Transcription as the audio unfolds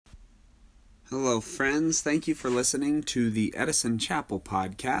Hello, friends. Thank you for listening to the Edison Chapel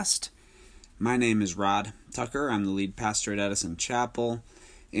podcast. My name is Rod Tucker. I'm the lead pastor at Edison Chapel.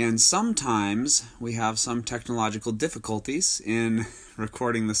 And sometimes we have some technological difficulties in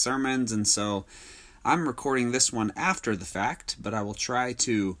recording the sermons, and so I'm recording this one after the fact, but I will try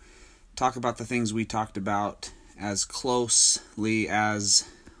to talk about the things we talked about as closely as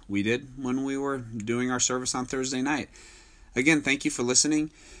we did when we were doing our service on Thursday night. Again, thank you for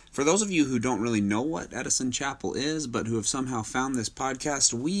listening. For those of you who don't really know what Edison Chapel is, but who have somehow found this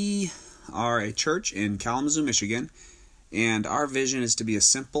podcast, we are a church in Kalamazoo, Michigan, and our vision is to be a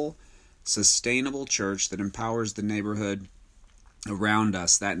simple, sustainable church that empowers the neighborhood around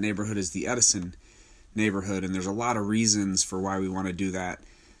us. That neighborhood is the Edison neighborhood, and there's a lot of reasons for why we want to do that.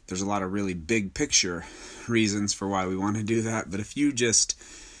 There's a lot of really big picture reasons for why we want to do that, but if you just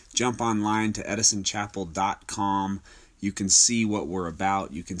jump online to edisonchapel.com, you can see what we're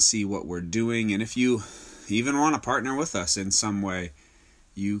about, you can see what we're doing, and if you even want to partner with us in some way,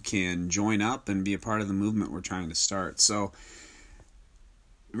 you can join up and be a part of the movement we're trying to start. So,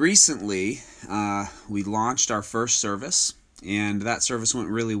 recently, we launched our first service, and that service went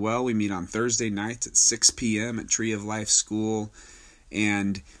really well. We meet on Thursday nights at 6 p.m. at Tree of Life School,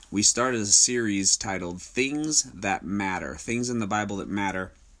 and we started a series titled Things That Matter, Things in the Bible That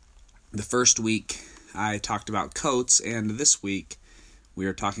Matter. The first week, I talked about coats, and this week we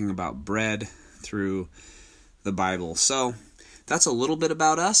are talking about bread through the Bible. So that's a little bit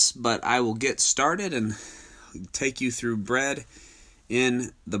about us, but I will get started and take you through bread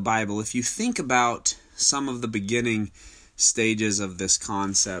in the Bible. If you think about some of the beginning stages of this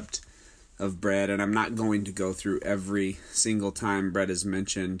concept of bread, and I'm not going to go through every single time bread is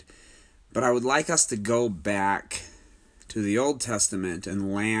mentioned, but I would like us to go back to the Old Testament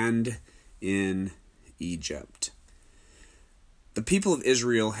and land in Egypt. The people of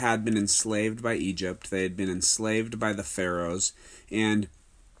Israel had been enslaved by Egypt. They had been enslaved by the pharaohs. And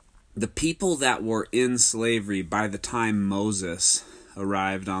the people that were in slavery by the time Moses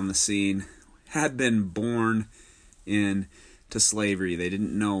arrived on the scene had been born into slavery. They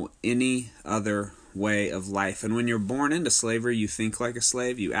didn't know any other way of life. And when you're born into slavery, you think like a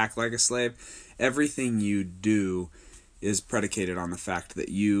slave, you act like a slave. Everything you do is predicated on the fact that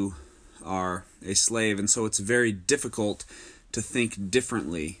you are a slave, and so it's very difficult to think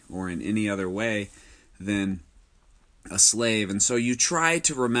differently or in any other way than a slave. And so you try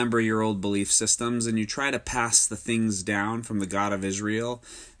to remember your old belief systems, and you try to pass the things down from the God of Israel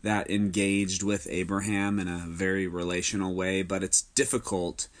that engaged with Abraham in a very relational way, but it's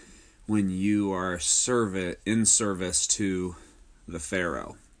difficult when you are in service to the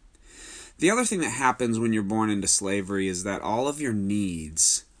Pharaoh. The other thing that happens when you're born into slavery is that all of your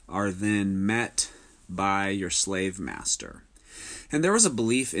needs are then met by your slave master. And there was a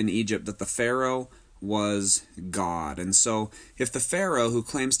belief in Egypt that the Pharaoh was God. And so if the Pharaoh, who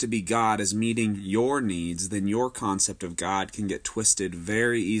claims to be God, is meeting your needs, then your concept of God can get twisted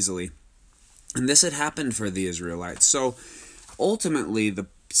very easily. And this had happened for the Israelites. So ultimately, the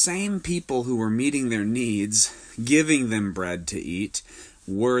same people who were meeting their needs, giving them bread to eat,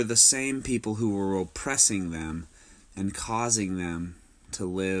 were the same people who were oppressing them and causing them to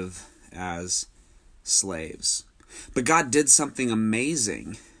live as slaves. But God did something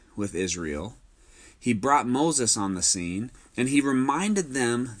amazing with Israel. He brought Moses on the scene, and he reminded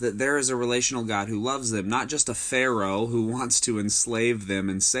them that there is a relational God who loves them, not just a Pharaoh who wants to enslave them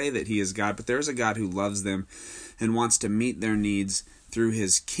and say that he is God, but there's a God who loves them and wants to meet their needs through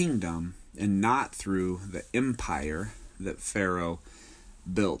his kingdom and not through the empire that Pharaoh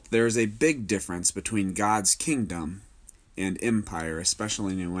built. There's a big difference between God's kingdom and empire,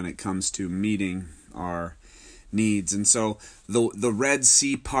 especially when it comes to meeting our needs. And so the Red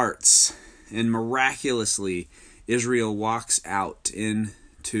Sea parts, and miraculously Israel walks out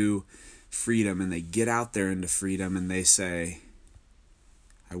into freedom, and they get out there into freedom, and they say,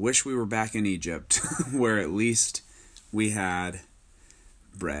 I wish we were back in Egypt where at least we had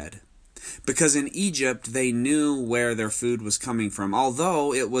bread. Because in Egypt, they knew where their food was coming from.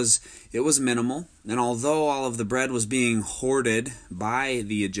 Although it was minimal, and although all of the bread was being hoarded by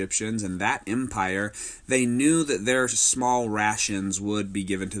the Egyptians and that empire, they knew that their small rations would be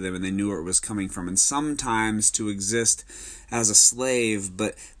given to them, and they knew where it was coming from. And sometimes to exist as a slave,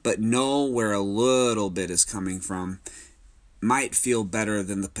 but know where a little bit is coming from, might feel better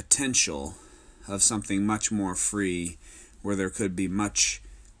than the potential of something much more free, where there could be much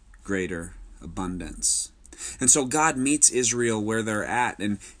greater abundance. And so God meets Israel where they're at,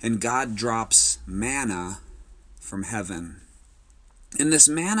 and God drops manna from heaven. And this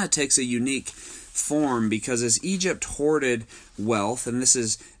manna takes a unique form because as Egypt hoarded wealth, and this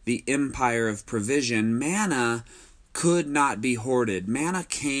is the empire of provision, manna could not be hoarded. Manna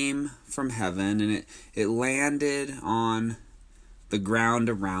came from heaven, and it landed on the ground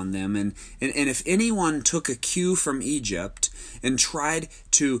around them. And if anyone took a cue from Egypt and tried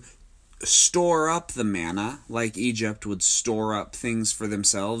to store up the manna, like Egypt would store up things for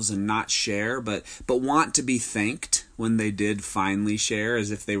themselves and not share, but want to be thanked when they did finally share,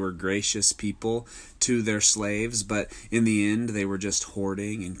 as if they were gracious people to their slaves, but in the end they were just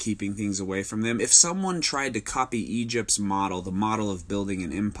hoarding and keeping things away from them. If someone tried to copy Egypt's model, the model of building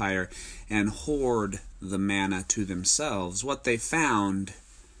an empire, and hoard the manna to themselves, what they found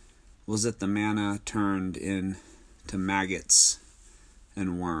was that the manna turned into maggots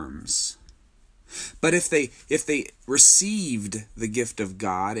and worms. But if they received the gift of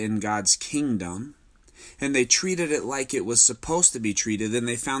God in God's kingdom, and they treated it like it was supposed to be treated, then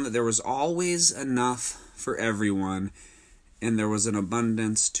they found that there was always enough for everyone, and there was an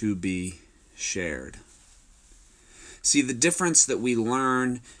abundance to be shared. See, the difference that we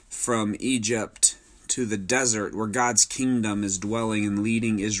learn from Egypt to the desert, where God's kingdom is dwelling and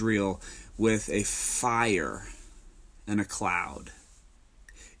leading Israel with a fire and a cloud,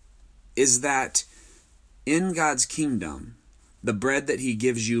 is that in God's kingdom, the bread that he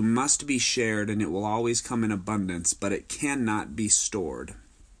gives you must be shared, and it will always come in abundance, but it cannot be stored.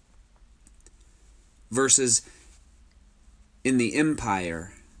 Versus in the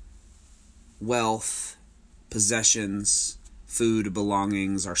empire, wealth, possessions, food,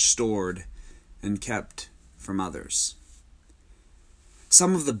 belongings are stored and kept from others.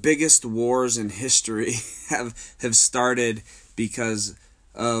 Some of the biggest wars in history have started because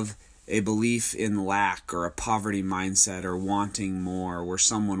of a belief in lack or a poverty mindset or wanting more, where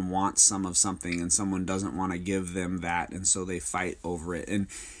someone wants some of something and someone doesn't want to give them that, and so they fight over it.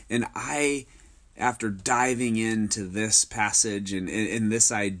 And I, after diving into this passage and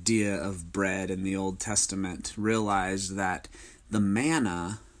this idea of bread in the Old Testament, realized that the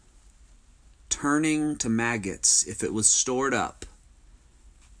manna turning to maggots, if it was stored up,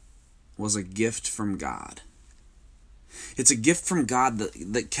 was a gift from God. It's a gift from God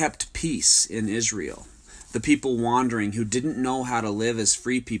that kept peace in Israel. The people wandering who didn't know how to live as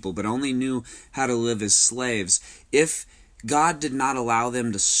free people, but only knew how to live as slaves. If God did not allow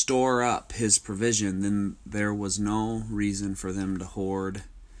them to store up his provision, then there was no reason for them to hoard,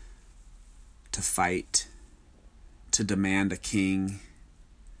 to fight, to demand a king,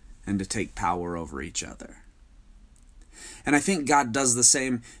 and to take power over each other. And I think God does the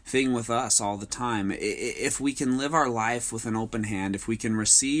same thing with us all the time. If we can live our life with an open hand, if we can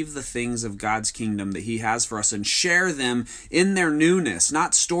receive the things of God's kingdom that he has for us and share them in their newness,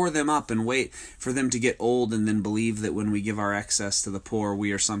 not store them up and wait for them to get old and then believe that when we give our excess to the poor,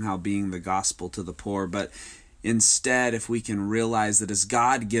 we are somehow being the gospel to the poor. But instead, if we can realize that as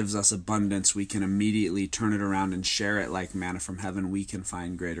God gives us abundance, we can immediately turn it around and share it like manna from heaven, we can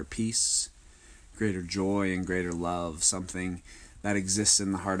find greater peace, greater joy, and greater love, something that exists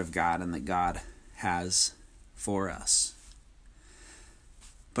in the heart of God and that God has for us.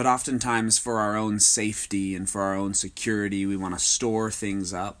 But oftentimes, for our own safety and for our own security, we want to store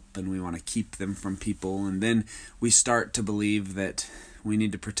things up and we want to keep them from people, and then we start to believe that we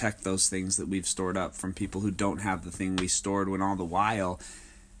need to protect those things that we've stored up from people who don't have the thing we stored, when all the while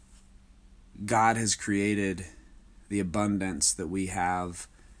God has created the abundance that we have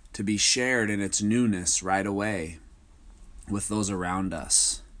to be shared in its newness right away with those around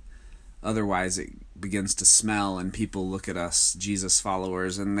us. Otherwise, it begins to smell, and people look at us, Jesus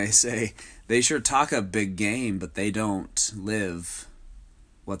followers, and they say, they sure talk a big game, but they don't live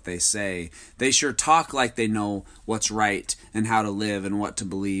what they say. They sure talk like they know what's right and how to live and what to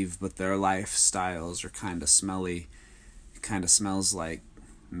believe, but their lifestyles are kind of smelly. It kind of smells like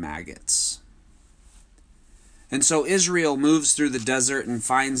maggots. And so Israel moves through the desert and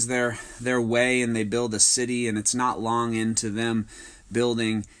finds their way, and they build a city, and it's not long into them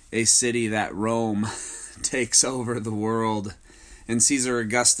building a city that Rome takes over the world. And Caesar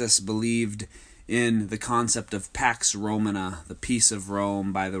Augustus believed in the concept of Pax Romana, the peace of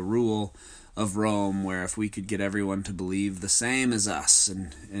Rome, by the rule of Rome, where if we could get everyone to believe the same as us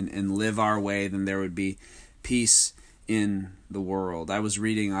and live our way, then there would be peace in the world. I was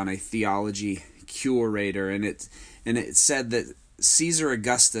reading on a theology curator, and it said that Caesar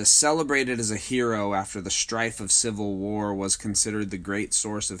Augustus, celebrated as a hero after the strife of civil war, was considered the great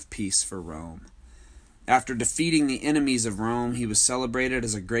source of peace for Rome. After defeating the enemies of Rome, he was celebrated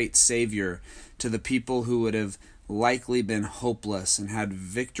as a great savior to the people who would have likely been hopeless, and had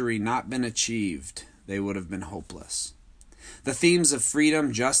victory not been achieved, they would have been hopeless. The themes of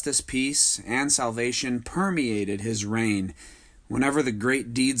freedom, justice, peace, and salvation permeated his reign, Whenever the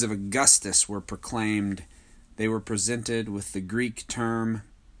great deeds of Augustus were proclaimed, they were presented with the Greek term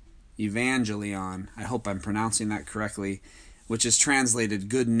evangelion, I hope I'm pronouncing that correctly, which is translated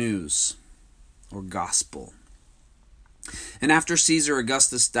good news or gospel. And after Caesar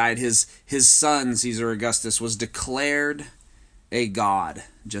Augustus died, his son, Caesar Augustus, was declared a god,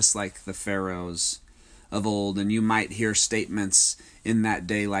 just like the pharaohs of old. And you might hear statements in that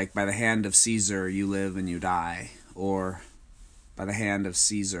day like, by the hand of Caesar you live and you die, or by the hand of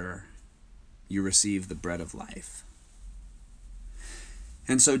Caesar you receive the bread of life.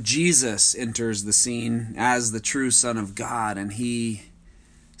 And so Jesus enters the scene as the true Son of God, and he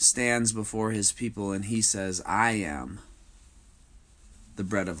stands before his people and he says, I am the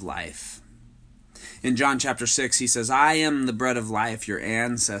bread of life. In John chapter 6, he says, I am the bread of life. Your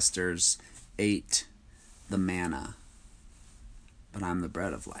ancestors ate the manna, but I'm the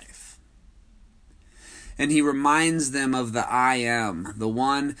bread of life. And he reminds them of the I am, the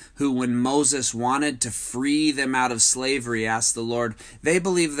one who, when Moses wanted to free them out of slavery, asked the Lord, they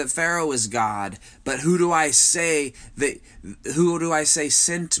believe that Pharaoh is God, but who do I say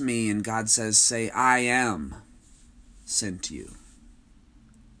sent me? And God says, say, I am sent you.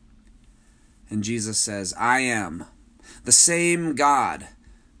 And Jesus says, I am the same God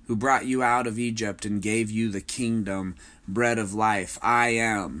who brought you out of Egypt and gave you the kingdom, bread of life. I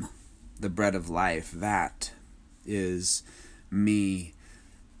am the bread of life. That is me.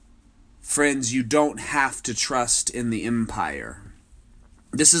 Friends, you don't have to trust in the empire.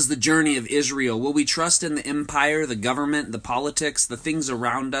 This is the journey of Israel. Will we trust in the empire, the government, the politics, the things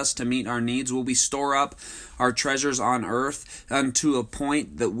around us to meet our needs? Will we store up our treasures on earth unto a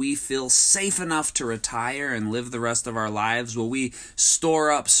point that we feel safe enough to retire and live the rest of our lives? Will we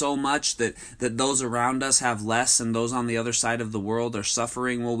store up so much that those around us have less and those on the other side of the world are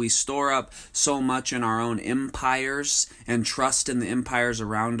suffering? Will we store up so much in our own empires and trust in the empires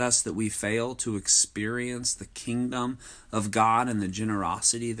around us that we fail to experience the kingdom of God and the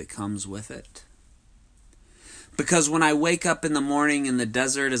generosity that comes with it? Because when I wake up in the morning in the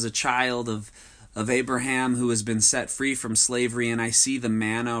desert as a child of Abraham who has been set free from slavery, and I see the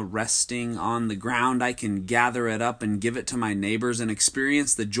manna resting on the ground, I can gather it up and give it to my neighbors and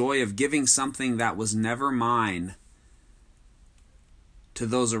experience the joy of giving something that was never mine to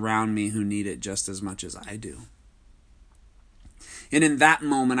those around me who need it just as much as I do. And in that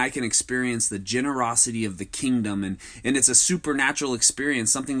moment, I can experience the generosity of the kingdom. And it's a supernatural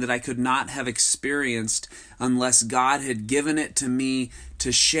experience, something that I could not have experienced unless God had given it to me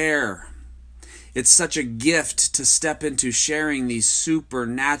to share. It's such a gift to step into sharing these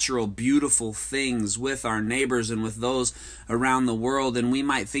supernatural, beautiful things with our neighbors and with those around the world. And we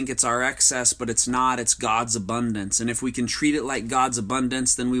might think it's our excess, but it's not. It's God's abundance. And if we can treat it like God's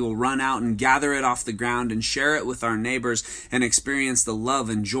abundance, then we will run out and gather it off the ground and share it with our neighbors and experience the love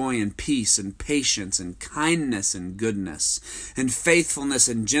and joy and peace and patience and kindness and goodness and faithfulness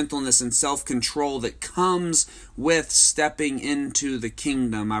and gentleness and self-control that comes with stepping into the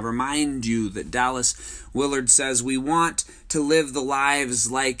kingdom. I remind you that Dallas Willard says we want to live the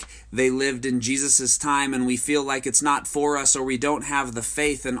lives like they lived in Jesus' time, and we feel like it's not for us or we don't have the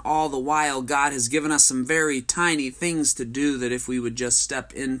faith, and all the while God has given us some very tiny things to do that if we would just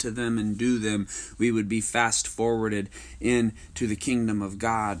step into them and do them, we would be fast forwarded into the kingdom of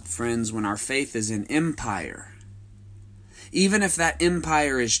God. Friends, when our faith is in empire, even if that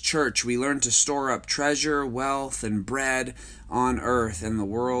empire is church, we learn to store up treasure, wealth, and bread on earth, and the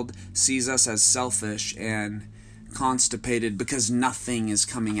world sees us as selfish and constipated because nothing is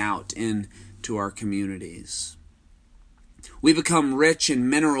coming out into our communities. We become rich in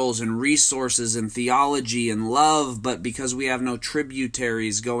minerals and resources and theology and love, but because we have no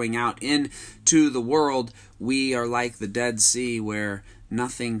tributaries going out into the world, we are like the Dead Sea where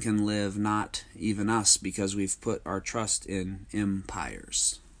nothing can live, not even us, because we've put our trust in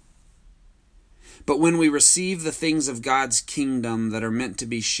empires. But when we receive the things of God's kingdom that are meant to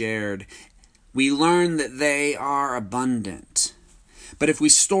be shared, we learn that they are abundant. But if we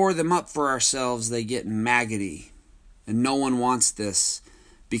store them up for ourselves, they get maggoty. And no one wants this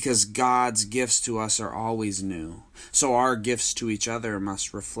because God's gifts to us are always new. So our gifts to each other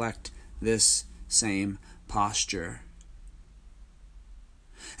must reflect this same posture.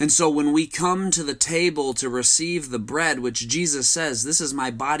 And so when we come to the table to receive the bread, which Jesus says, this is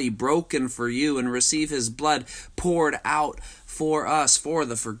my body broken for you, and receive his blood poured out for us for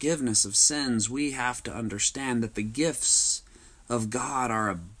the forgiveness of sins, we have to understand that the gifts of God are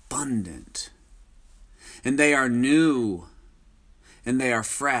abundant. And they are new, and they are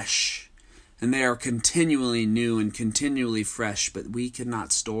fresh, and they are continually new and continually fresh, but we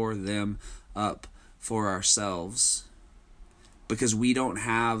cannot store them up for ourselves. because we don't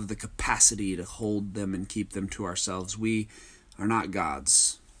have the capacity to hold them and keep them to ourselves. We are not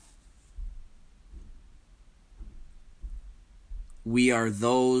gods. We are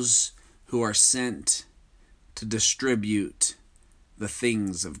those who are sent to distribute the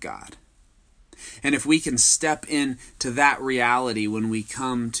things of God. And if we can step into that reality when we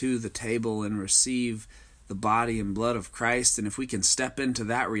come to the table and receive the body and blood of Christ, and if we can step into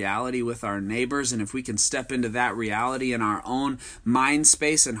that reality with our neighbors, and if we can step into that reality in our own mind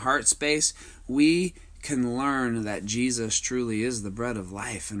space and heart space, we can learn that Jesus truly is the bread of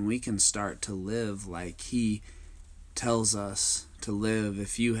life, and we can start to live like He tells us to live.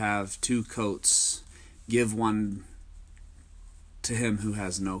 If you have 2 coats, give one to him who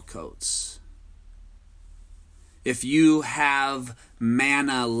has no coats. If you have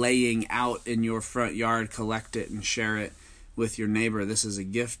manna laying out in your front yard, collect it and share it with your neighbor. This is a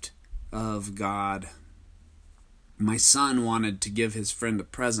gift of God. My son wanted to give his friend a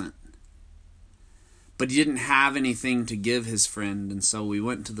present, but he didn't have anything to give his friend, and so we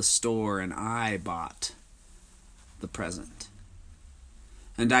went to the store and I bought the present.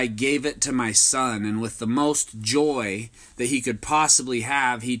 And I gave it to my son, and with the most joy that he could possibly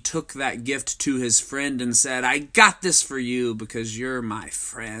have, he took that gift to his friend and said, "I got this for you because you're my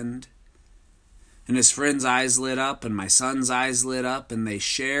friend." And his friend's eyes lit up, and my son's eyes lit up, and they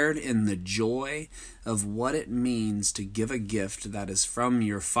shared in the joy of what it means to give a gift that is from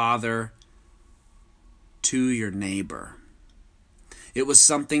your Father to your neighbor. It was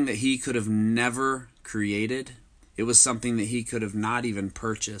something that he could have never created. It was something that he could have not even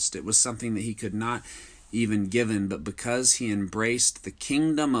purchased. It was something that he could not even given, but because he embraced the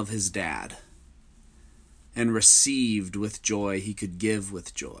kingdom of his dad and received with joy, he could give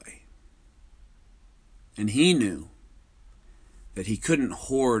with joy. And he knew that he couldn't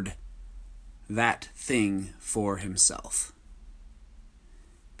hoard that thing for himself,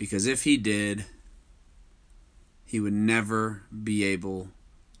 because if he did, he would never be able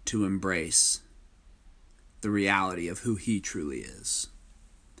to embrace the reality of who he truly is.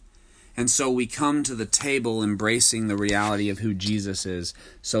 And so we come to the table embracing the reality of who Jesus is,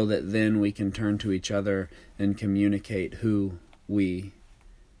 so that then we can turn to each other and communicate who we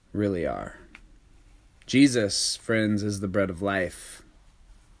really are. Jesus, friends, is the bread of life.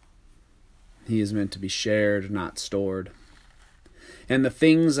 He is meant to be shared, not stored. And the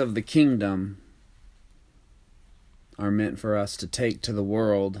things of the kingdom are meant for us to take to the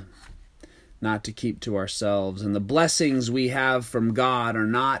world, not to keep to ourselves. And the blessings we have from God are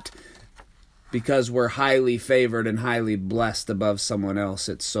not because we're highly favored and highly blessed above someone else.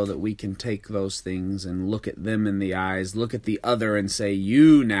 It's so that we can take those things and look at them in the eyes, look at the other and say,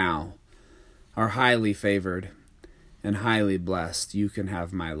 "You now are highly favored and highly blessed. You can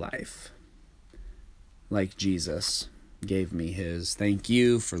have my life like Jesus gave me his." Thank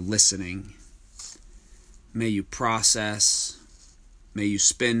you for listening. May you process. May you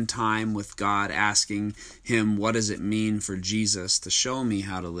spend time with God asking him, what does it mean for Jesus to show me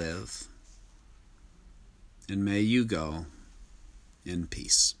how to live? And may you go in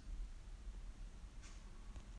peace.